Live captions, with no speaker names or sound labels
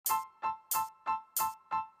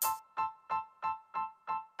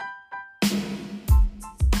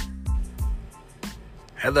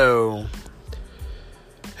Hello,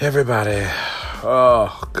 everybody.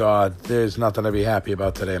 Oh, God, there's nothing to be happy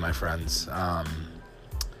about today, my friends. I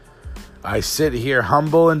sit here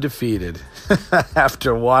humble and defeated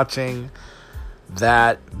after watching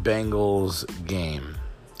that Bengals game.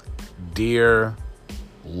 Dear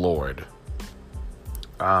Lord.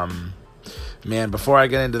 Man, before I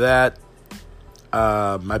get into that,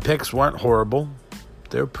 my picks weren't horrible.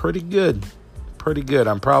 They're pretty good.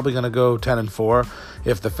 I'm probably going to go 10-4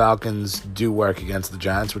 if the Falcons do work against the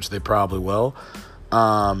Giants, which they probably will.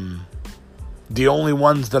 The only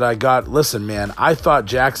ones that I got, listen, man, I thought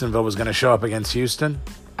Jacksonville was going to show up against Houston.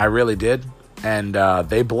 I really did. And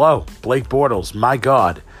they blow. Blake Bortles, my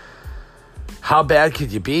God. How bad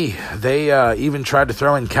could you be? They even tried to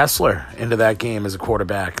throw in Kessler into that game as a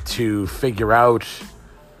quarterback to figure out.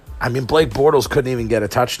 I mean, Blake Bortles couldn't even get a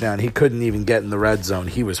touchdown. He couldn't even get in the red zone.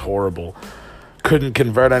 He was horrible. Couldn't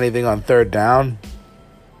convert anything on third down.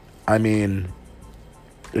 I mean,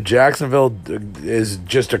 Jacksonville is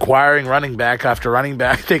just acquiring running back after running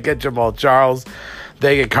back. They get Jamal Charles.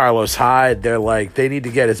 They get Carlos Hyde. They need to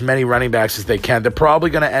get as many running backs as they can. They're probably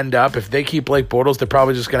going to end up, if they keep Blake Bortles, they're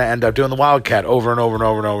probably just going to end up doing the Wildcat over and over and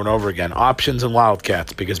over and over and over again. Options and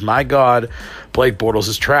Wildcats, because my God, Blake Bortles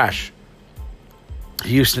is trash.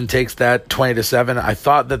 Houston takes that 20-7. I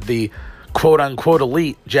thought that the quote-unquote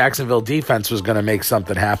elite Jacksonville defense was going to make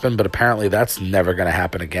something happen, but apparently that's never going to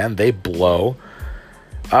happen again. They blow.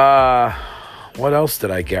 What else did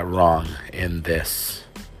I get wrong in this?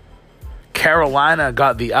 Carolina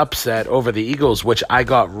got the upset over the Eagles, which I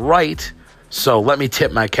got right, so let me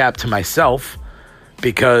tip my cap to myself,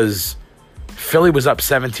 because Philly was up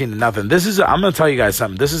 17-0. I'm going to tell you guys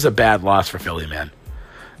something. This is a bad loss for Philly, man.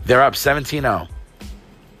 They're up 17-0.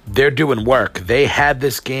 They're doing work. They had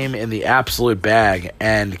this game in the absolute bag,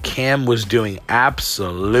 and Cam was doing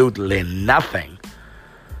absolutely nothing.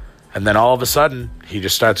 And then all of a sudden, he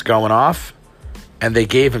just starts going off, and they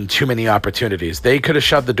gave him too many opportunities. They could have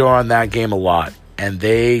shut the door on that game a lot, and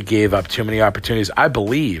they gave up too many opportunities. I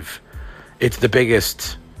believe it's the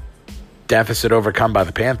biggest deficit overcome by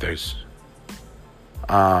the Panthers.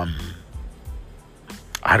 I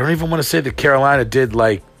don't even want to say that Carolina did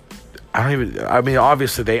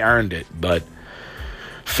obviously they earned it, but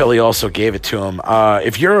Philly also gave it to them.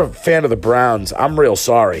 If you're a fan of the Browns, I'm real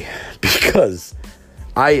sorry, because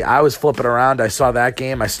I was flipping around. I saw that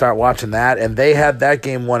game. I start watching that, and they had that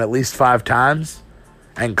game won at least 5 times.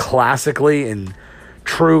 And classically, and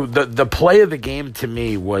true, the play of the game to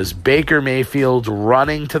me was Baker Mayfield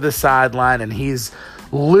running to the sideline, and he's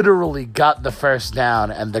literally got the first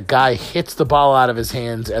down, and the guy hits the ball out of his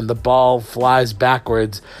hands, and the ball flies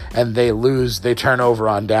backwards, and they lose. They turn over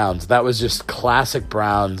on downs. That was just classic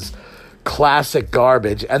Browns, classic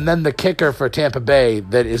garbage. And then the kicker for Tampa Bay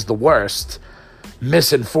that is the worst,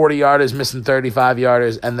 missing 40-yarders, missing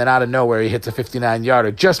 35-yarders, and then out of nowhere he hits a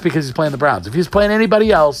 59-yarder just because he's playing the Browns. If he's playing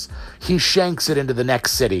anybody else, he shanks it into the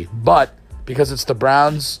next city. But because it's the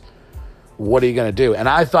Browns, what are you going to do? And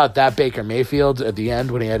I thought that Baker Mayfield at the end,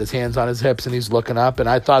 when he had his hands on his hips and he's looking up, and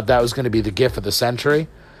I thought that was going to be the gift of the century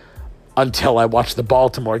until I watched the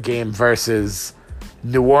Baltimore game versus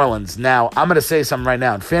New Orleans. Now, I'm going to say something right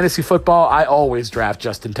now. In fantasy football, I always draft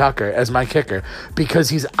Justin Tucker as my kicker because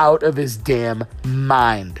he's out of his damn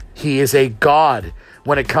mind. He is a god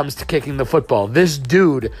when it comes to kicking the football. This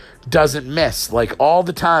dude doesn't miss. Like, all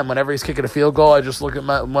the time, whenever he's kicking a field goal, I just look at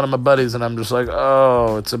one of my buddies and I'm just like,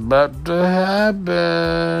 oh, it's about to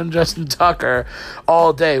happen. Justin Tucker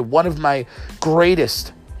all day. One of my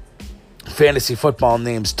greatest fantasy football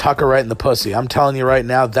names, Tucker right in the pussy. I'm telling you right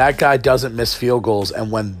now, that guy doesn't miss field goals.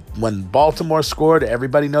 And when Baltimore scored,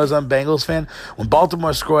 everybody knows I'm a Bengals fan. When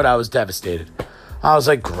Baltimore scored, I was devastated. I was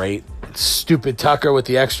like, great. Stupid Tucker with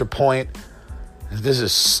the extra point. This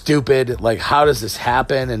is stupid. Like, how does this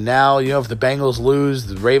happen? And now, if the Bengals lose,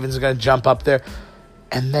 the Ravens are going to jump up there.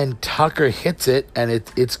 And then Tucker hits it, and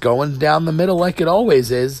it's going down the middle like it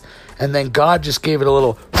always is. And then God just gave it a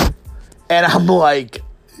little, and I'm like,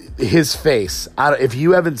 his face. If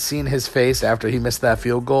you haven't seen his face after he missed that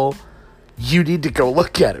field goal, you need to go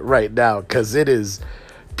look at it right now, because it is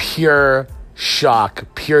pure shock,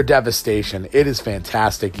 pure devastation. It is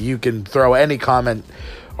fantastic. You can throw any comment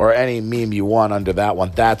or any meme you want under that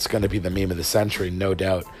one. That's going to be the meme of the century, no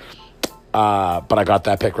doubt. But I got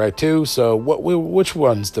that pick right too. So which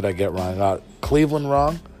ones did I get wrong? I got Cleveland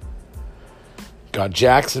wrong. Got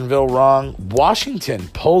Jacksonville wrong. Washington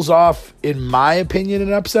pulls off, in my opinion,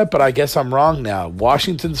 an upset, but I guess I'm wrong now.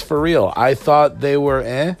 Washington's for real. I thought they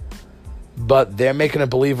were but they're making a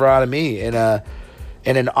believer out of me in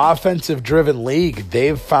in an offensive-driven league,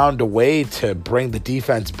 they've found a way to bring the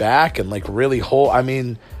defense back and like really hold. I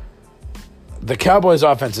mean, the Cowboys'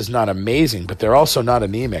 offense is not amazing, but they're also not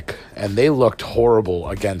anemic, and they looked horrible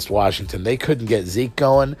against Washington. They couldn't get Zeke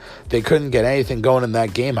going. They couldn't get anything going in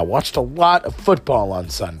that game. I watched a lot of football on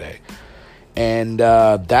Sunday, and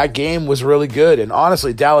that game was really good. And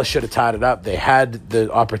honestly, Dallas should have tied it up. They had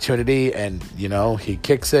the opportunity, and, you know, he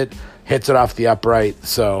kicks it, hits it off the upright,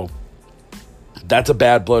 so that's a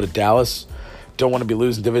bad blow to Dallas. Don't want to be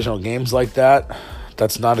losing divisional games like that.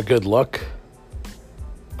 That's not a good look.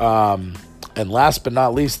 And last but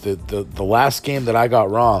not least, the last game that I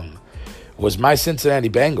got wrong was my Cincinnati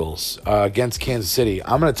Bengals against Kansas City.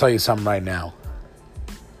 I'm going to tell you something right now.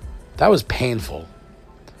 That was painful.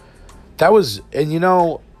 And you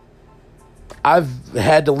know, I've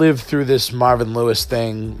had to live through this Marvin Lewis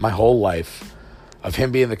thing my whole life, of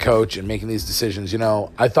him being the coach and making these decisions. You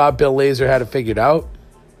know, I thought Bill Lazor had it figured out.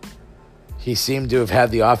 He seemed to have had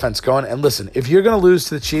the offense going. And listen, if you're going to lose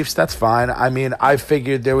to the Chiefs, that's fine. I mean, I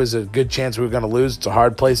figured there was a good chance we were going to lose. It's a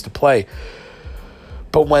hard place to play.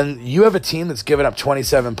 But when you have a team that's given up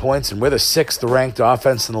 27 points and we're the 6th ranked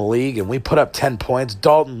offense in the league and we put up 10 points,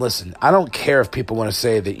 Dalton, listen, I don't care if people want to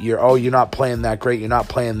say that you're not playing that great, you're not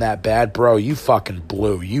playing that bad. Bro, you fucking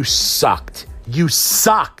blew. You sucked. You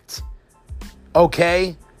sucked.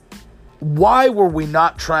 Okay? Why were we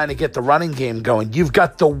not trying to get the running game going? You've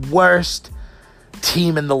got the worst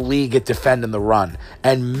team in the league at defending the run.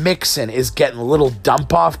 And Mixon is getting little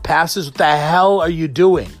dump-off passes. What the hell are you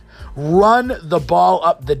doing? Run the ball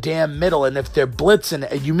up the damn middle. And if they're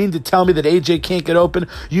blitzing, you mean to tell me that AJ can't get open?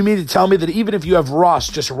 You mean to tell me that even if you have Ross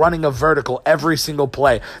just running a vertical every single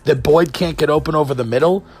play, that Boyd can't get open over the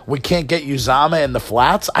middle? We can't get Uzama in the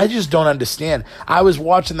flats? I just don't understand. I was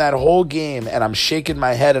watching that whole game and I'm shaking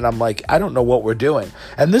my head and I'm like, I don't know what we're doing.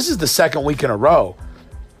 And this is the second week in a row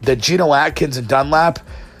that Geno Atkins and Dunlap,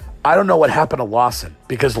 I don't know what happened to Lawson,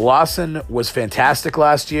 because Lawson was fantastic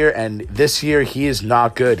last year, and this year he is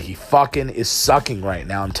not good. He fucking is sucking right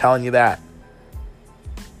now. I'm telling you that.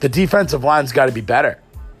 The defensive line's got to be better.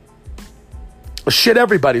 Shit,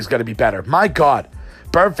 everybody's got to be better. My God.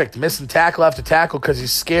 Perfect. Missing tackle after tackle because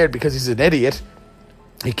he's scared, because he's an idiot.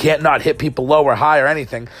 He can't not hit people low or high or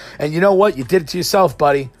anything. And you know what? You did it to yourself,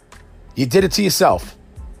 buddy. You did it to yourself.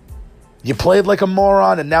 You played like a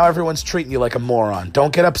moron, and now everyone's treating you like a moron.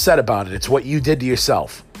 Don't get upset about it. It's what you did to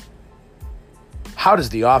yourself. How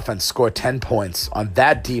does the offense score 10 points on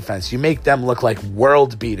that defense? You make them look like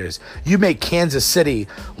world beaters. You make Kansas City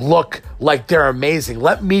look like they're amazing.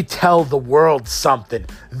 Let me tell the world something.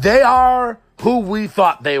 They are who we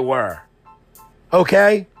thought they were.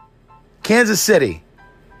 Okay? Kansas City,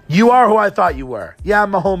 you are who I thought you were. Yeah,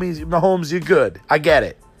 Mahomes, you're good. I get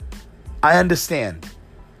it. I understand.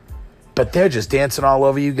 But they're just dancing all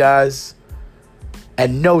over you guys.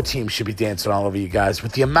 And no team should be dancing all over you guys.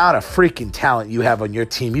 With the amount of freaking talent you have on your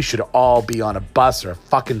team, you should all be on a bus or a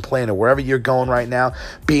fucking plane or wherever you're going right now,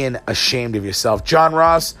 being ashamed of yourself. John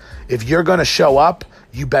Ross, if you're going to show up,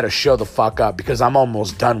 you better show the fuck up, because I'm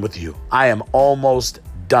almost done with you. I am almost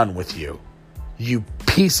done with you. You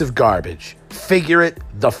piece of garbage. Figure it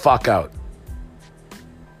the fuck out.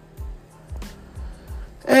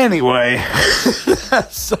 Anyway.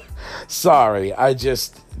 Sorry,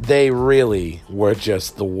 they really were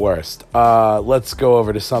just the worst. Let's go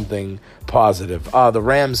over to something positive. The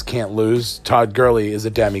Rams can't lose. Todd Gurley is a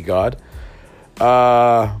demigod.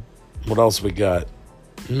 What else we got?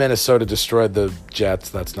 Minnesota destroyed the Jets.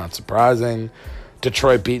 That's not surprising.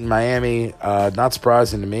 Detroit beating Miami. Not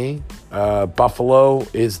surprising to me. Buffalo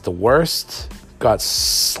is the worst. Got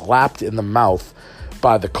slapped in the mouth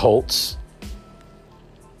by the Colts.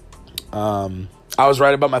 I was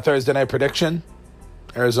right about my Thursday night prediction.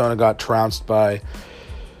 Arizona got trounced by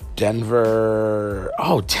Denver.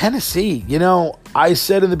 Oh, Tennessee. You know, I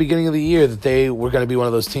said in the beginning of the year that they were going to be one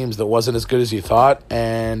of those teams that wasn't as good as you thought,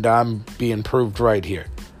 and I'm being proved right here.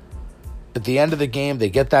 At the end of the game, they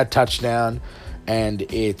get that touchdown, and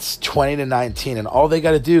it's 20-19, and all they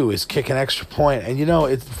got to do is kick an extra point. And, you know,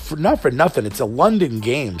 it's not for nothing. It's a London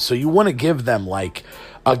game, so you want to give them, like,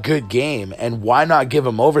 a good game, and why not give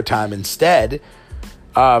them overtime instead?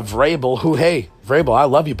 Vrabel, Vrabel, I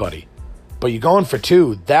love you, buddy, but you're going for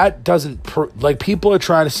 2. That doesn't, like, people are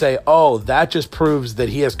trying to say, oh, that just proves that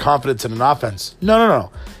he has confidence in an offense.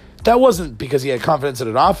 No. That wasn't because he had confidence in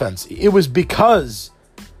an offense. It was because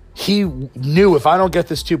he knew, if I don't get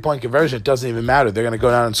this 2-point conversion, it doesn't even matter. They're going to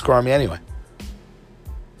go down and score on me anyway.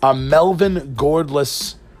 A Melvin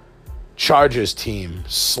Gordless Chargers team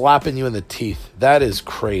slapping you in the teeth. That is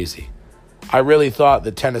crazy. I really thought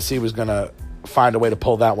that Tennessee was going to find a way to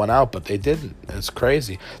pull that one out, but they didn't. It's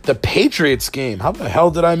crazy. The Patriots game, how the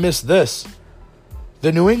hell did I miss this?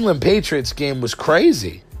 The New England Patriots game was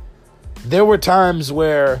crazy. There were times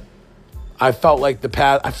where I felt like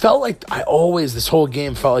this whole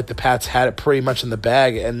game felt like the Pats had it pretty much in the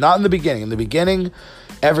bag, and not in the beginning. In the beginning,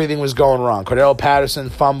 everything was going wrong. Cordell Patterson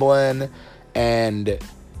fumbling, and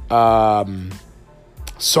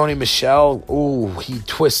Sony Michel,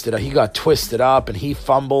 he got twisted up, and he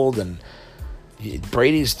fumbled, and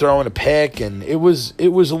Brady's throwing a pick, and it was a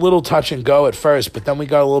little touch and go at first, but then we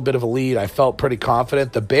got a little bit of a lead. I felt pretty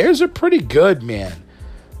confident. The Bears are pretty good, man.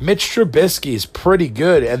 Mitch Trubisky is pretty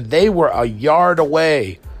good, and they were a yard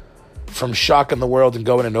away from shocking the world and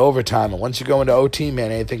going into overtime. And once you go into OT,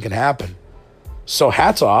 man, anything can happen. So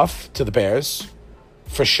hats off to the Bears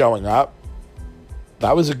for showing up.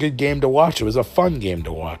 That was a good game to watch. It was a fun game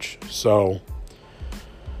to watch. So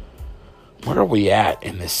where are we at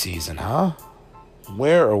in this season, huh?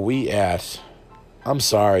 Where are we at? I'm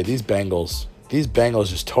sorry, these Bengals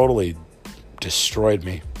just totally destroyed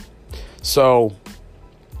me. So,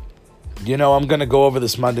 I'm going to go over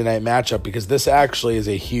this Monday night matchup because this actually is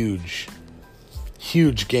a huge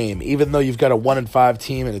game. Even though you've got a 1-5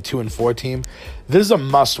 team and a 2-4 team, this is a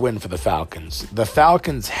must-win for the Falcons. The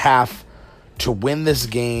Falcons have to win this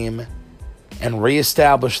game and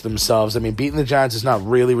reestablish themselves. I mean, beating the Giants is not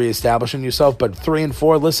really reestablishing yourself, but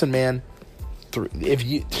 3-4, listen, man,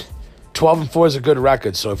 12-4 is a good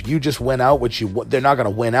record. So if you just win out, they're not going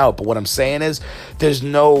to win out. But what I'm saying is, there's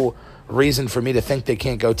no reason for me to think they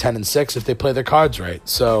can't go 10-6 if they play their cards right.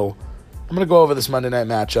 So I'm going to go over this Monday night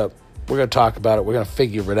matchup. We're going to talk about it. We're going to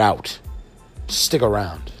figure it out. Stick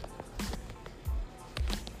around.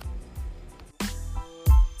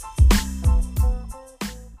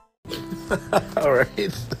 All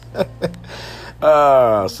right.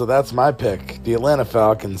 So that's my pick. The Atlanta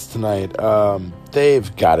Falcons tonight.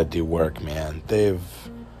 They've got to do work, man. They're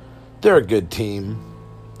a good team,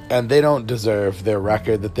 and they don't deserve their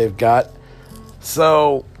record that they've got.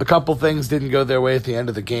 So a couple things didn't go their way at the end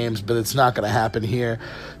of the games, but it's not going to happen here.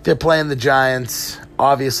 They're playing the Giants.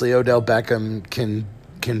 Obviously, Odell Beckham can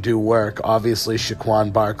do work. Obviously,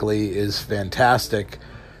 Saquon Barkley is fantastic.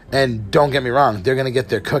 And don't get me wrong, they're going to get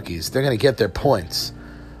their cookies. They're going to get their points.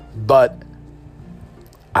 But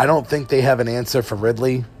I don't think they have an answer for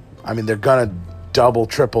Ridley. I mean, they're going to double,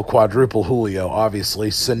 triple, quadruple Julio, obviously.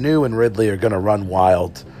 Sanu and Ridley are going to run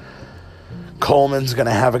wild. Coleman's going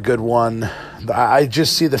to have a good one. I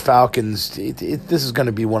just see the Falcons. This is going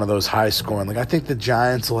to be one of those high scoring. I think the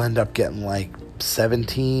Giants will end up getting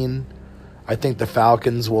 17. I think the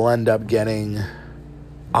Falcons will end up getting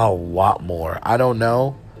a lot more. I don't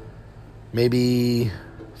know. Maybe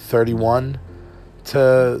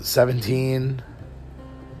 31-17.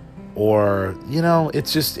 Or,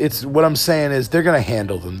 it's what I'm saying is they're going to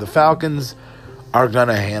handle them. The Falcons are going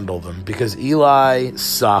to handle them because Eli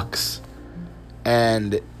sucks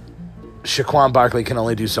and Saquon Barkley can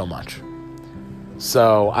only do so much.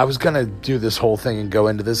 So I was going to do this whole thing and go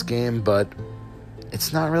into this game, but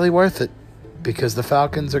it's not really worth it because the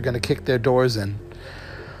Falcons are going to kick their doors in.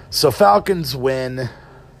 So Falcons win.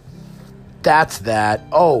 That's that.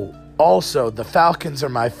 Oh, also, the Falcons are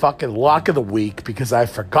my fucking lock of the week because I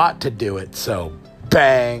forgot to do it. So,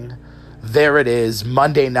 bang. There it is.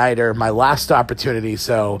 Monday Nighter, my last opportunity.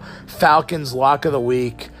 So, Falcons lock of the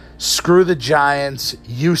week. Screw the Giants.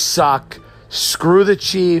 You suck. Screw the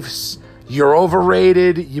Chiefs. You're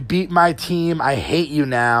overrated. You beat my team. I hate you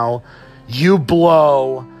now. You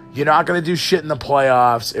blow. You're not going to do shit in the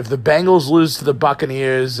playoffs. If the Bengals lose to the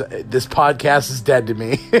Buccaneers, this podcast is dead to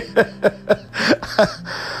me.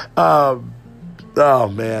 Oh,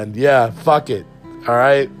 man. Yeah, fuck it. All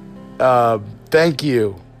right. Thank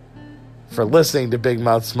you for listening to Big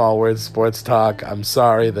Mouth Small Words Sports Talk. I'm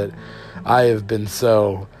sorry that I have been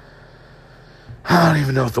so, I don't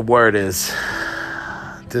even know what the word is,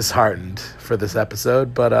 disheartened for this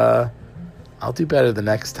episode, but I'll do better the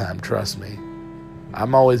next time, trust me.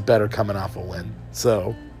 I'm always better coming off a win.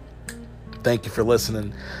 So, thank you for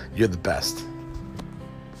listening. You're the best.